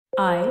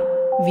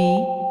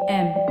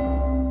IVM.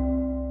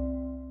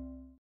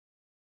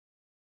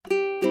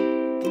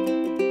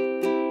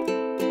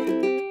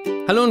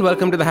 Hello and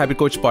welcome to the Habit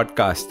Coach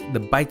Podcast, the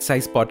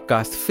bite-sized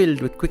podcast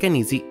filled with quick and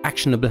easy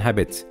actionable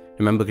habits.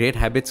 Remember, great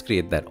habits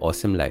create that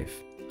awesome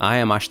life. I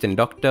am Ashdin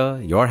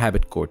Doctor, your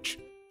habit coach.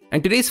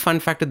 And today's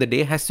fun fact of the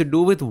day has to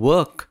do with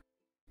work.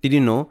 Did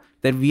you know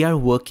that we are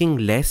working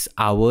less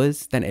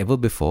hours than ever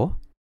before?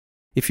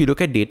 If you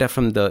look at data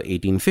from the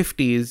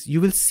 1850s,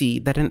 you will see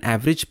that an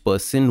average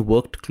person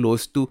worked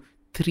close to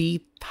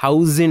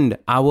 3,000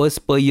 hours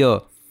per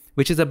year,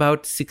 which is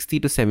about 60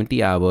 to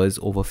 70 hours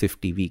over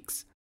 50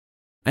 weeks.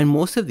 And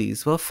most of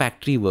these were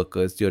factory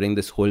workers during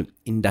this whole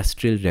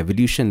industrial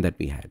revolution that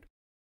we had.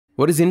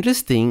 What is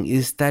interesting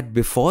is that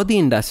before the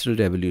industrial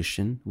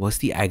revolution was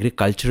the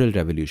agricultural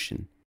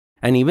revolution.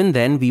 And even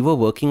then, we were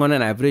working on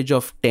an average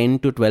of 10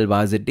 to 12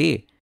 hours a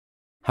day.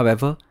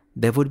 However,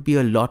 there would be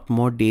a lot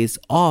more days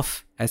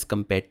off as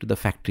compared to the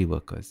factory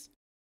workers.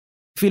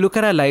 If you look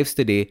at our lives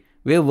today,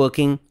 we're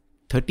working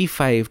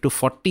 35 to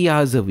 40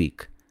 hours a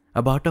week,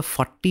 about a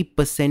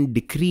 40%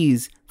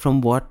 decrease from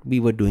what we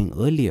were doing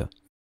earlier.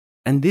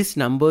 And this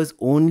number is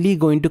only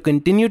going to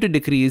continue to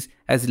decrease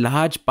as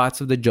large parts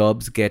of the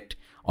jobs get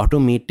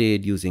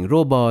automated using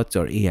robots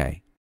or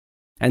AI.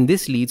 And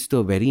this leads to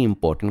a very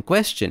important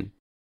question.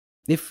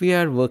 If we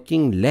are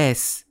working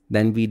less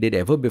than we did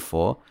ever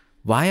before,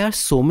 why are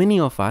so many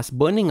of us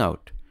burning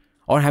out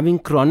or having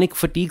chronic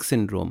fatigue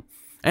syndrome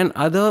and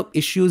other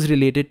issues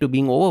related to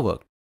being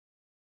overworked?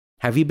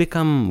 Have we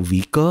become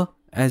weaker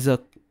as a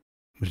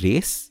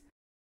race?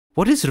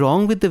 What is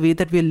wrong with the way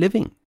that we're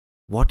living?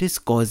 What is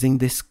causing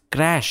this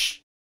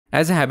crash?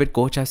 As a habit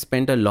coach, I've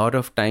spent a lot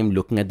of time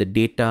looking at the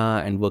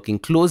data and working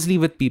closely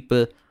with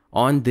people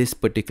on this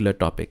particular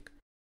topic.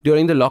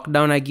 During the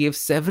lockdown, I gave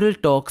several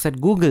talks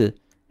at Google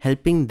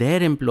helping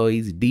their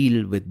employees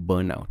deal with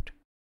burnout.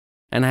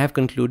 And I have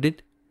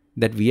concluded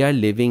that we are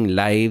living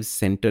lives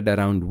centered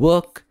around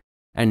work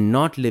and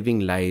not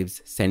living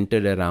lives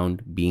centered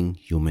around being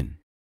human.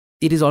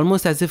 It is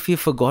almost as if we've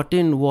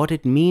forgotten what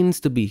it means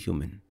to be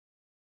human.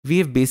 We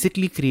have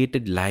basically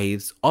created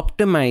lives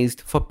optimized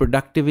for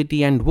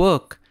productivity and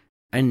work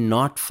and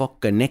not for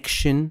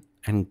connection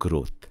and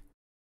growth.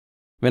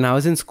 When I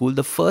was in school,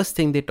 the first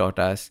thing they taught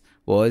us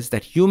was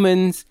that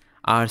humans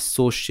are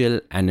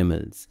social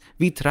animals.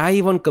 We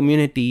thrive on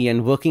community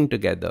and working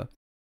together.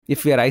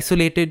 If we are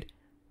isolated,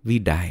 we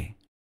die.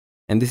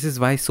 And this is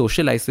why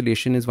social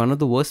isolation is one of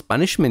the worst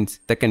punishments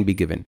that can be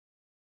given.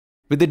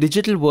 With the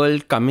digital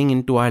world coming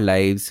into our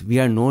lives, we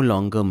are no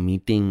longer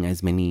meeting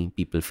as many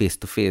people face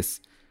to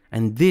face.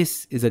 And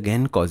this is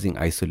again causing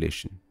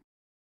isolation.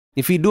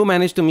 If we do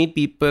manage to meet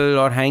people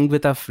or hang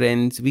with our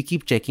friends, we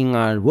keep checking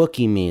our work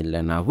email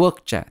and our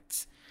work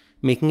chats,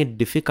 making it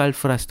difficult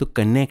for us to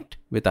connect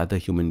with other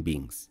human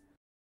beings.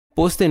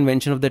 Post the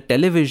invention of the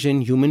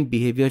television, human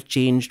behavior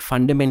changed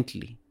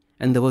fundamentally,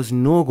 and there was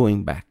no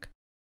going back.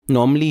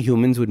 Normally,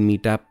 humans would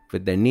meet up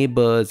with their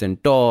neighbors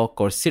and talk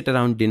or sit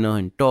around dinner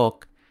and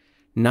talk.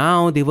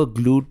 Now they were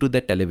glued to their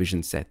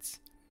television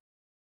sets.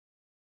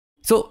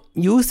 So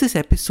use this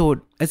episode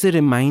as a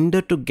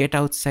reminder to get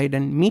outside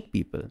and meet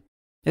people,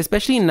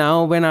 especially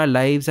now when our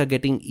lives are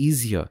getting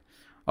easier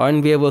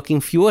and we are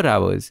working fewer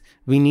hours.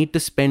 We need to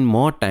spend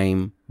more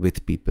time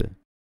with people.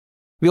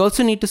 We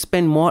also need to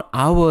spend more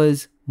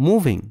hours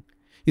moving.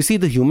 You see,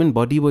 the human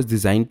body was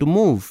designed to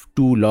move.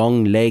 2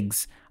 long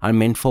legs are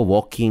meant for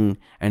walking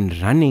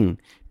and running.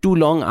 2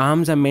 long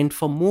arms are meant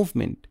for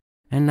movement.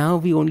 And now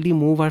we only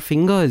move our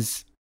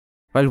fingers.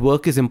 While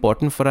work is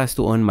important for us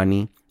to earn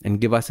money and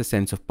give us a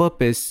sense of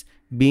purpose,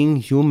 being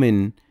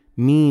human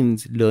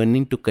means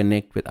learning to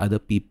connect with other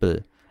people,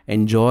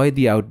 enjoy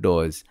the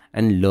outdoors,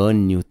 and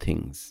learn new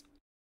things.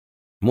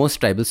 Most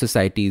tribal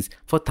societies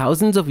for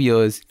thousands of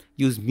years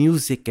use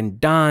music and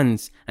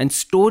dance and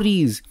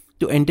stories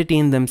to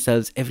entertain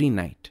themselves every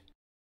night.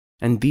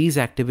 And these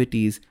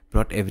activities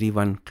brought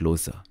everyone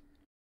closer.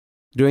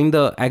 During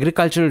the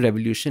agricultural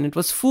revolution, it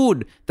was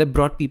food that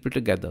brought people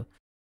together.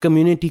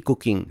 Community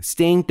cooking,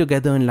 staying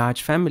together in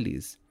large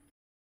families.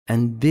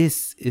 And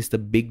this is the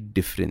big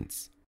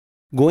difference.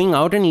 Going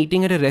out and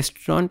eating at a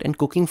restaurant and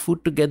cooking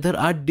food together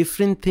are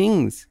different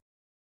things.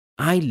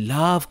 I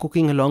love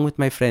cooking along with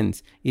my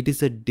friends. It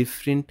is a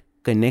different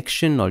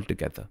connection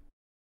altogether.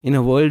 In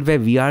a world where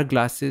VR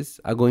glasses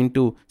are going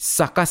to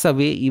suck us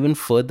away even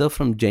further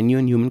from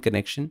genuine human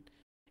connection,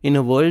 in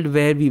a world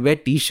where we wear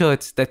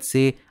t-shirts that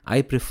say,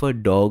 "I prefer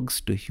dogs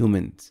to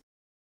humans,"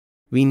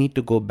 we need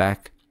to go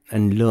back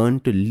and learn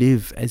to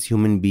live as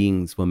human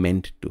beings were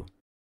meant to.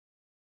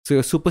 So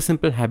your super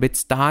simple habit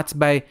starts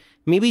by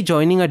maybe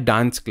joining a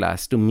dance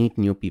class to meet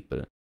new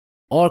people,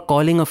 or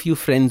calling a few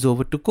friends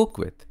over to cook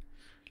with,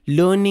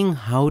 learning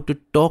how to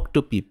talk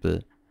to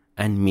people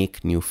and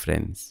make new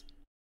friends.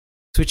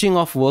 Switching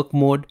off work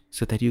mode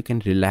so that you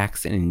can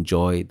relax and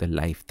enjoy the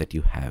life that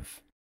you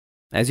have.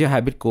 As your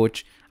habit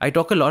coach, I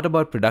talk a lot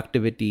about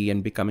productivity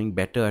and becoming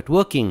better at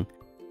working,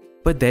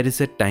 but there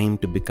is a time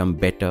to become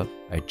better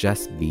at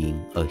just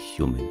being a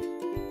human.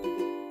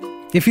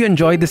 If you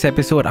enjoyed this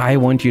episode, I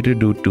want you to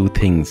do 2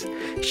 things.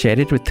 Share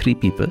it with 3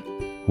 people.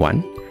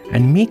 1,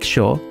 and make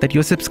sure that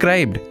you're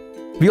subscribed.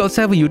 We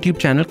also have a YouTube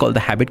channel called The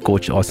Habit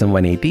Coach Awesome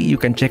 180. You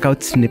can check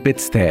out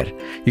snippets there.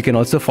 You can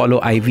also follow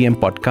IVM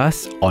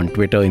Podcasts on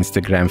Twitter,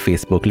 Instagram,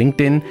 Facebook,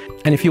 LinkedIn.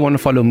 And if you want to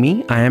follow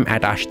me, I am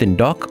at Ashton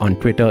Doc on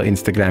Twitter,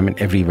 Instagram, and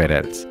everywhere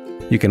else.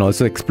 You can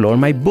also explore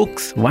my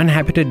books, 1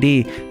 Habit a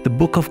Day, the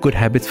book of good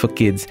habits for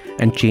kids,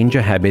 and Change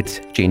Your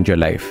Habits, Change Your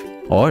Life.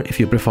 Or if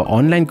you prefer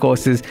online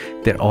courses,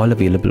 they're all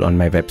available on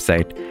my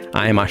website.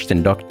 I am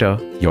Ashton Doctor,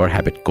 your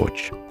habit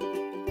coach.